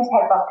trying to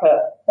head back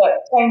up.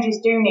 But changes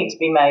do need to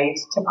be made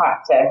to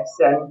practice,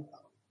 and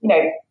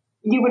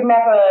you would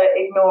never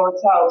ignore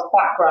a child's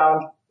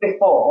background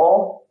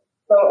before.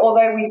 So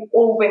although we've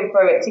all been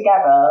through it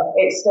together,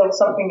 it's still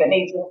something that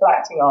needs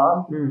reflecting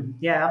on.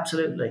 Yeah,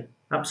 absolutely.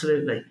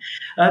 Absolutely.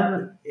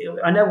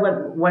 I know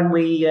when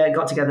we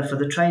got together for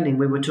the training,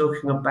 we were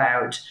talking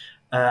about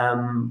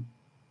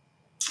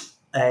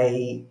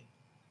a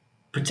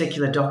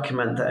particular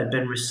document that had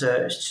been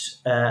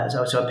researched,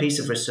 so a piece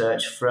of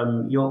research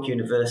from York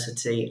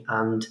University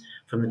and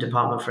from the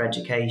Department for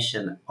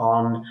Education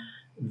on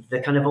the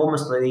kind of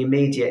almost the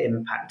immediate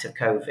impact of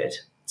COVID.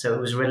 So it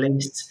was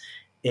released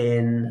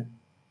in,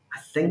 I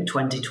think,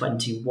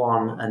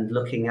 2021, and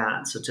looking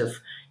at sort of,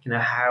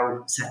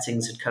 how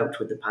settings had coped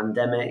with the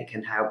pandemic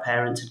and how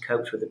parents had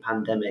coped with the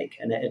pandemic.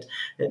 And it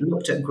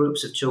looked at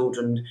groups of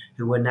children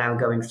who were now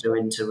going through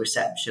into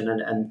reception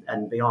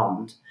and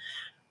beyond.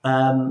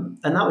 And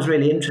that was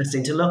really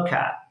interesting to look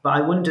at. But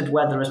I wondered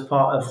whether, as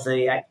part of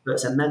the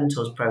Experts and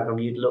Mentors program,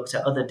 you'd looked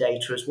at other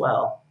data as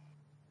well.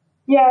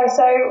 Yeah,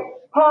 so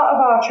part of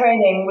our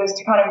training was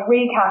to kind of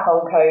recap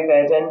on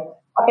COVID, and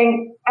I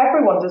think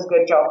everyone does a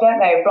good job, don't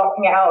they, of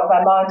blocking it out of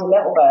their mind a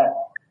little bit.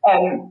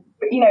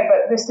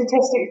 But the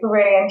statistics were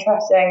really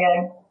interesting,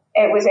 and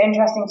it was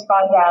interesting to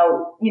find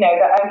out,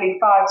 that only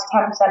 5 to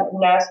 10% of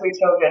nursery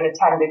children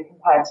attended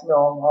compared to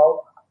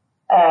normal.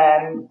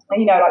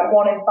 Like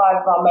 1 in 5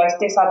 of our most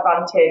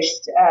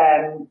disadvantaged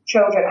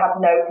children have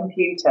no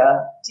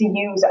computer to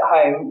use at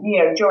home,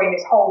 during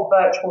this whole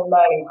virtual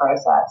learning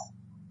process,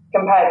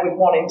 compared with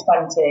 1 in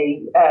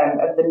 20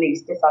 of the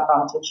least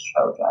disadvantaged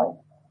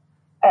children.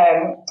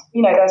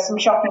 There's some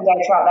shocking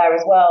data out there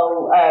as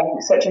well,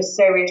 such as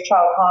serious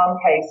child harm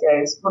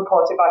cases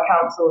reported by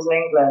councils in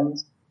England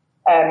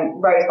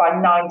rose by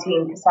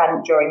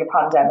 19% during the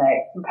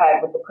pandemic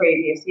compared with the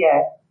previous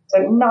year. So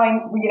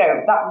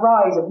that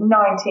rise of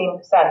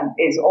 19%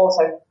 is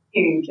also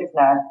huge, isn't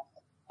it?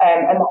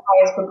 And the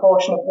highest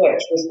proportion of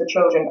which was for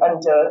children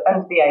under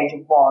the age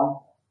of 1.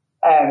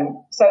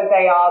 So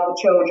they are the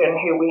children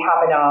who we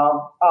have in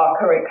our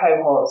current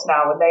cohorts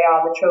now, and they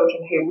are the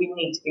children who we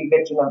need to be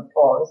vigilant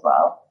for as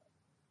well.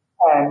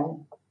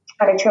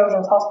 And a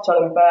children's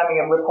hospital in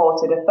Birmingham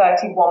reported a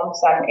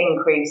 31%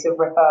 increase of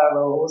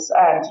referrals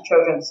to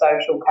children's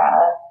social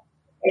care.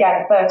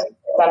 Again,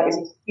 30% is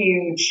a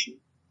huge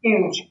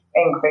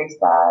increase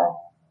there.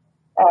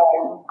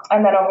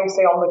 And then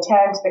obviously on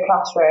return to the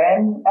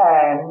classroom,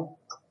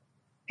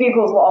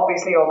 pupils were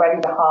obviously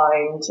already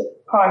behind.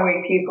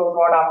 Primary pupils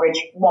were on average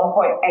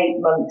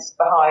 1.8 months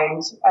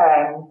behind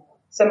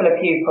similar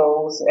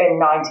pupils in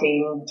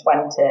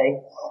 1920.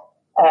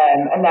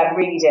 And their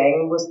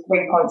reading was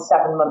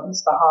 3.7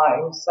 months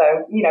behind.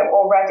 So,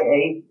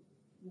 already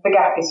the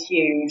gap is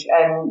huge.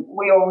 And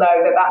we all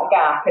know that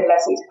gap,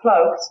 unless it's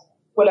plugged,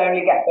 will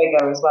only get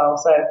bigger as well.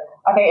 So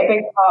I think a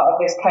big part of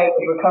this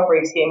COVID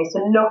recovery scheme is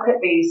to look at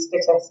these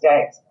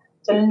statistics,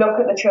 to look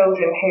at the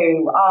children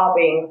who are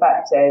being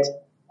affected,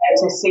 and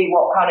to see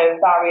what kind of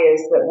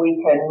barriers that we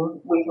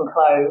can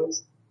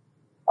close.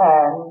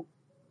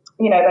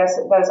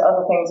 There's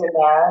other things in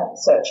there,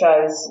 such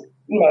as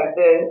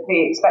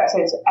the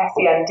expected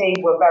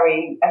SEND were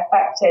very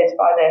affected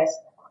by this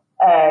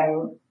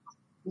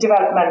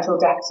developmental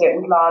deficit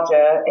was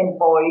larger in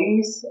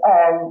boys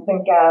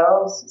than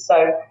girls.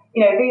 So,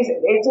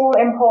 it's all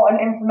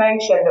important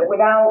information that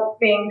without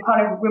being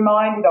kind of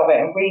reminded of it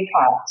and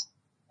recapped,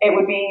 it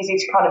would be easy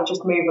to kind of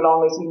just move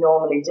along as you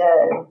normally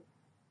do.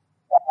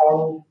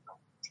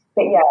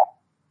 But yeah,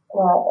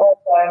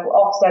 also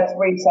Ofsted's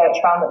research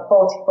found that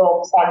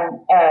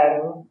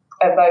 44%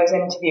 of those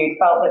interviewed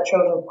felt that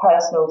children's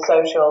personal,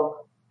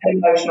 social, and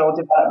emotional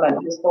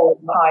development has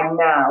fallen behind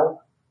now.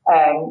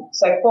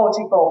 So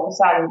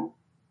 44%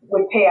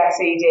 with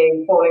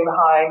PSED falling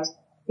behind,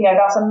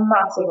 that's a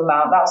massive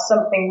amount. That's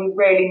something we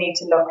really need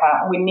to look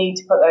at, and we need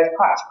to put those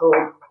practical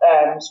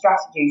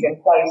strategies in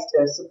place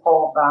to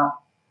support that.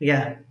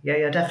 Yeah,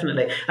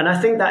 definitely. And I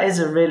think that is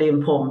a really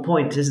important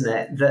point, isn't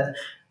it? That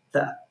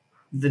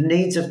the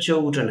needs of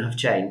children have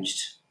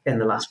changed in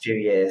the last few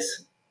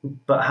years,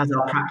 but has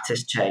our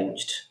practice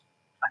changed?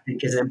 I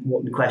think is an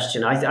important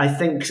question. I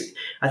think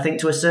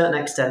to a certain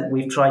extent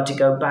we've tried to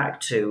go back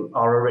to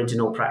our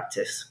original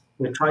practice.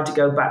 We've tried to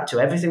go back to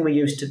everything we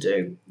used to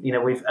do.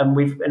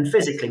 And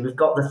physically we've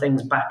got the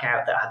things back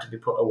out that had to be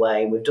put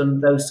away. We've done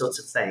those sorts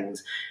of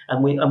things,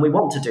 and we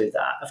want to do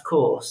that, of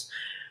course.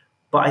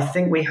 But I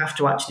think we have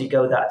to actually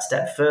go that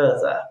step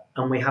further,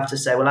 and we have to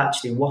say, well,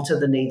 actually, what are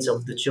the needs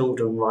of the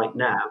children right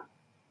now?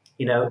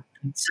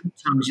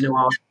 Sometimes,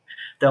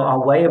 our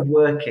way of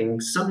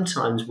working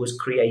sometimes was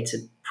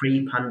created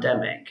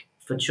pre-pandemic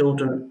for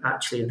children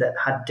actually that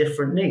had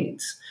different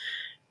needs.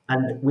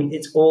 And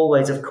it's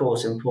always, of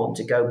course, important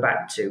to go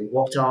back to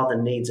what are the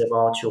needs of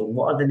our children,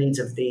 what are the needs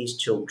of these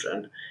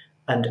children,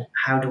 and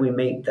how do we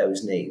meet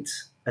those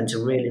needs, and to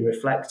really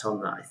reflect on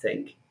that, I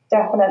think.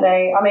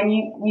 Definitely. I mean,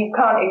 you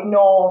can't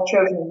ignore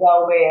children's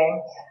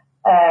well-being.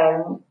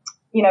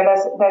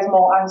 There's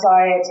more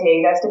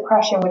anxiety, there's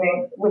depression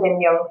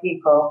within young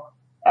people.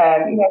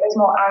 There's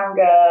more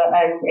anger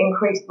and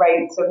increased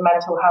rates of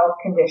mental health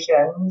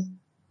conditions.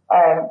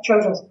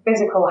 Children's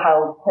physical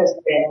health has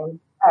been,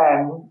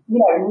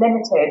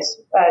 limited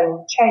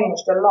and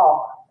changed a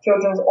lot.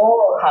 Children's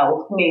oral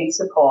health needs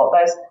support.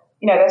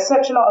 There's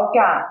such a lot of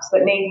gaps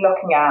that need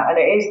looking at, and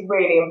it is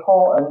really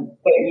important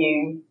that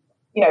you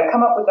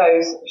come up with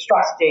those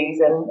strategies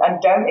and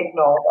don't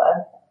ignore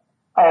them.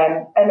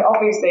 And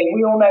obviously,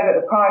 we all know that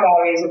the prime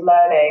areas of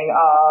learning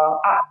are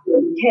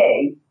absolutely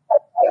key.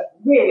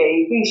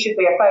 Really, these should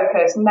be a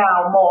focus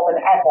now more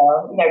than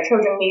ever.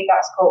 Children need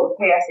that support with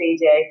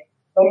PSED.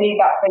 They need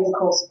that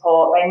physical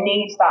support. They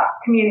need that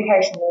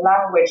communication and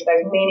language,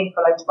 those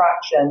meaningful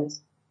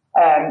interactions,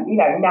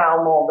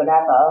 now more than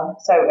ever.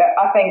 So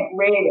I think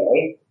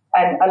really,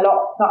 and a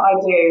lot that I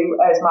do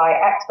as my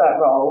expert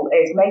role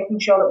is making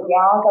sure that we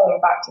are going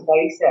back to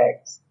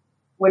basics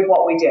with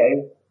what we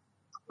do.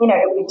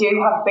 That we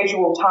do have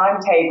visual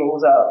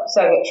timetables up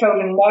so that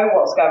children know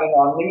what's going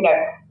on.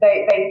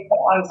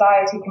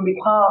 Anxiety can be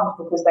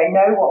calmed because they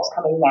know what's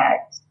coming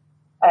next.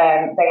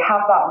 They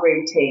have that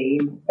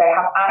routine. They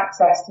have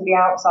access to the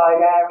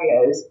outside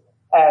areas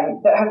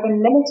that have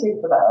been limited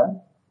for them.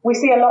 We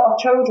see a lot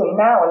of children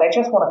now and they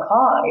just want to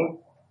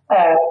climb.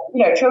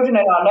 Children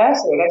in our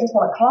nursery, they just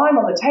want to climb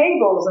on the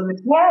tables and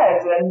the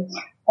chairs and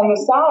on the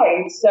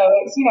sides. So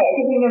it's,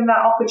 giving them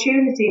that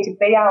opportunity to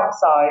be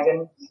outside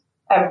and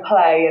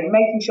play, and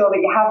making sure that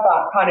you have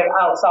that kind of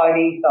outside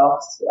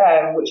ethos,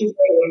 which is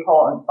really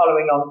important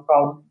following on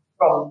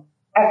from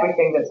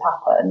everything that's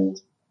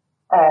happened.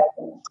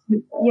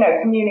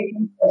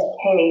 Communication is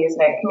key,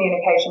 isn't it?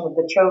 Communication with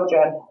the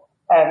children,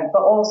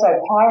 but also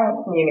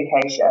parent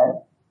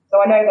communication. So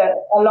I know that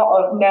a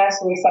lot of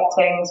nursery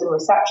settings and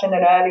reception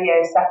and early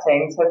years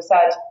settings have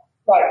said,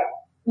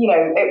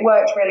 it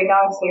worked really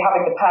nicely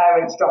having the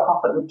parents drop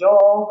off at the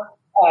door.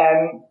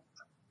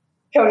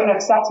 Children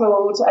have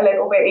settled a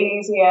little bit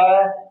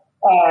easier,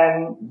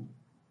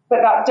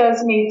 but that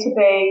does need to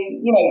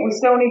be, we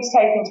still need to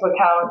take into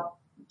account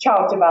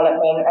child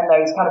development and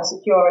those kind of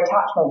secure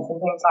attachments and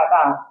things like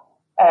that.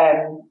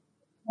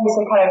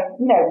 Also kind of,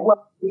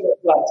 what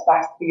works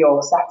best for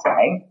your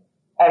setting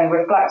and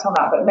reflect on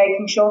that, but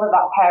making sure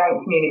that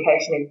parent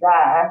communication is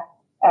there.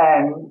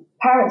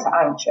 Parents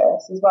are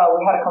anxious as well.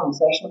 We had a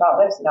conversation about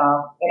this in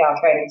our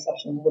training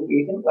session with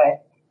you, didn't we?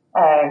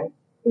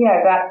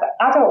 That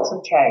adults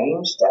have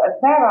changed,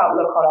 their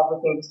outlook on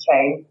everything has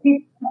changed.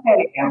 People are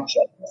feeling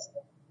anxious.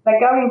 They're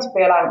going to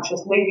feel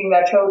anxious leaving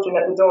their children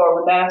at the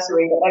door of a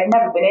nursery that they've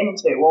never been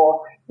into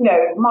or,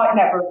 might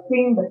never have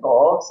seen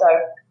before. So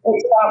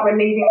it's about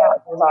relieving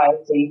that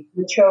anxiety,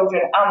 the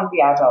children and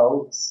the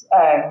adults.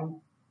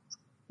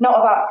 Not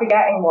about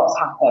forgetting what's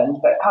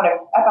happened, but kind of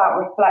about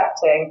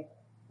reflecting,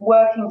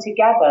 working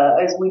together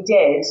as we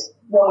did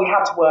when we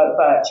had to work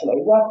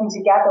virtually, working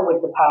together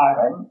with the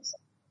parents.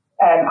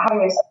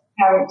 Having this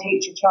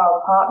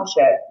parent-teacher-child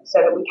partnership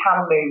so that we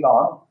can move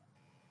on.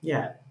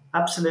 Yeah,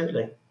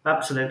 absolutely.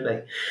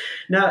 Absolutely.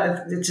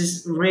 No, it's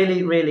just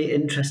really, really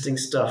interesting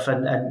stuff,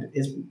 and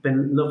it's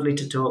been lovely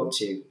to talk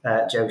to you,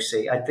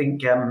 Josie. I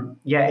think,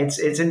 yeah, it's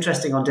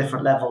interesting on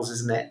different levels,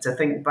 isn't it? To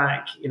think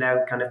back,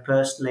 kind of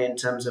personally in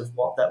terms of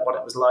what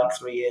it was like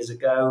 3 years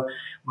ago,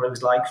 what it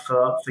was like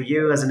for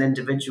you as an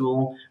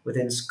individual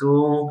within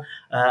school,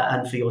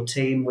 and for your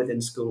team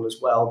within school as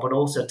well. But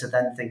also to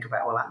then think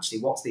about, well,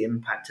 actually, what's the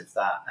impact of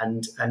that,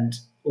 and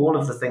all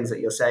of the things that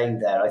you're saying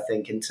there. I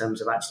think in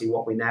terms of actually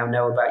what we now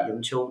know about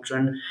young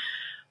children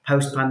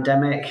post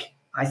pandemic,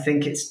 I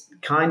think it's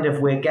kind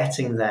of we're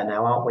getting there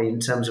now, aren't we, in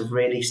terms of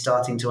really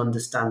starting to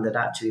understand that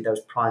actually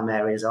those prime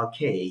areas are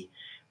key.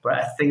 But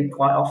I think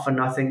quite often,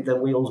 I think the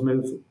wheels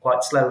move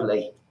quite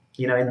slowly.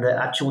 In the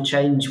actual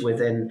change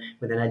within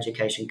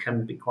education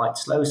can be quite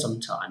slow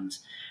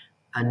sometimes,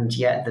 and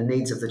yet the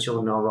needs of the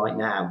children are right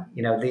now.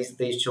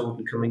 These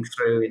children coming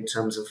through in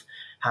terms of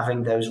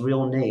having those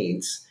real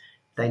needs,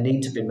 they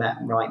need to be met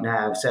right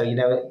now. So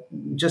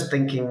just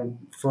thinking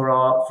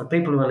for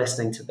people who are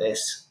listening to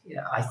this,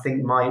 I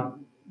think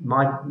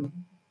my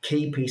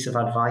key piece of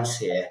advice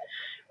here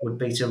would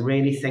be to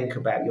really think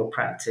about your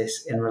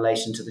practice in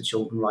relation to the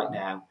children right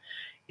now.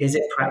 Is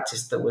it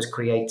practice that was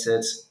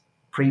created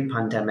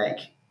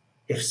pre-pandemic?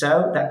 If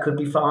so, that could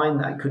be fine,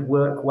 that could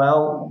work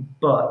well,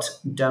 but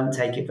don't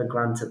take it for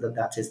granted that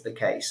that is the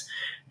case.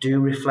 Do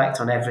reflect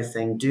on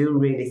everything. Do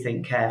really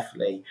think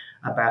carefully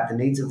about the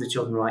needs of the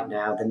children right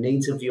now, the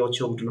needs of your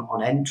children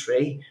on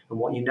entry, and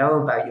what you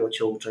know about your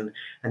children,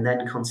 and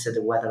then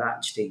consider whether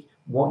actually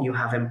what you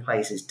have in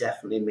place is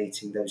definitely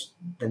meeting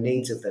the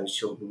needs of those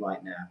children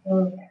right now.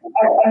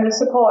 And the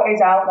support is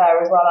out there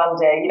as well,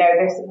 Andy.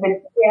 The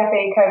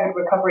CFE COVID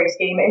recovery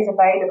scheme is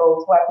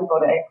available to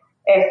everybody.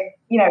 If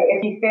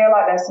you feel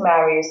like there's some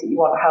areas that you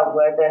want help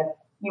with, and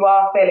you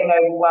are feeling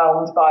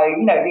overwhelmed by,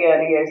 the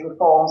early years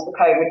reforms, the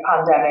COVID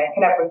pandemic,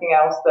 and everything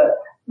else that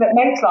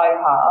makes life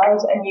hard,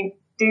 and you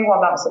do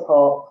want that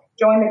support,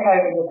 join the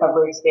COVID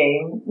recovery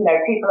scheme.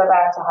 People are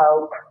there to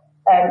help.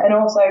 And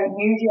also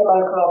use your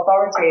local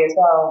authority as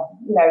well.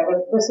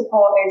 The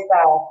support is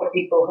there for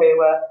people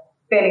who are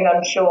feeling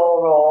unsure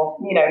or,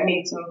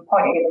 need some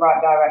pointing in the right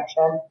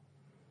direction.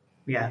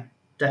 Yeah,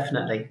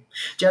 definitely.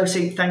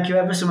 Josey, thank you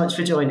ever so much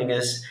for joining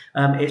us.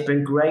 It's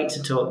been great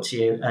to talk to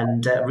you,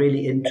 and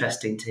really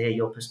interesting to hear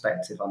your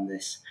perspective on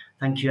this.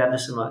 Thank you ever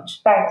so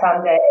much. Thanks,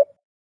 Andy.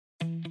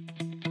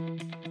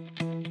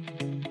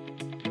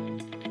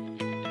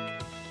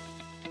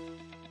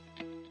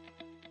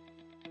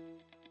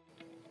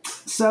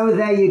 So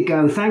there you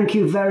go. Thank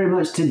you very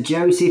much to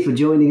Josey for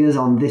joining us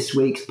on this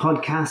week's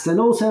podcast, and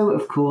also,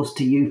 of course,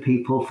 to you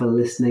people for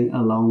listening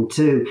along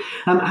too.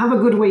 Have a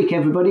good week,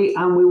 everybody,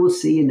 and we will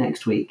see you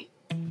next week.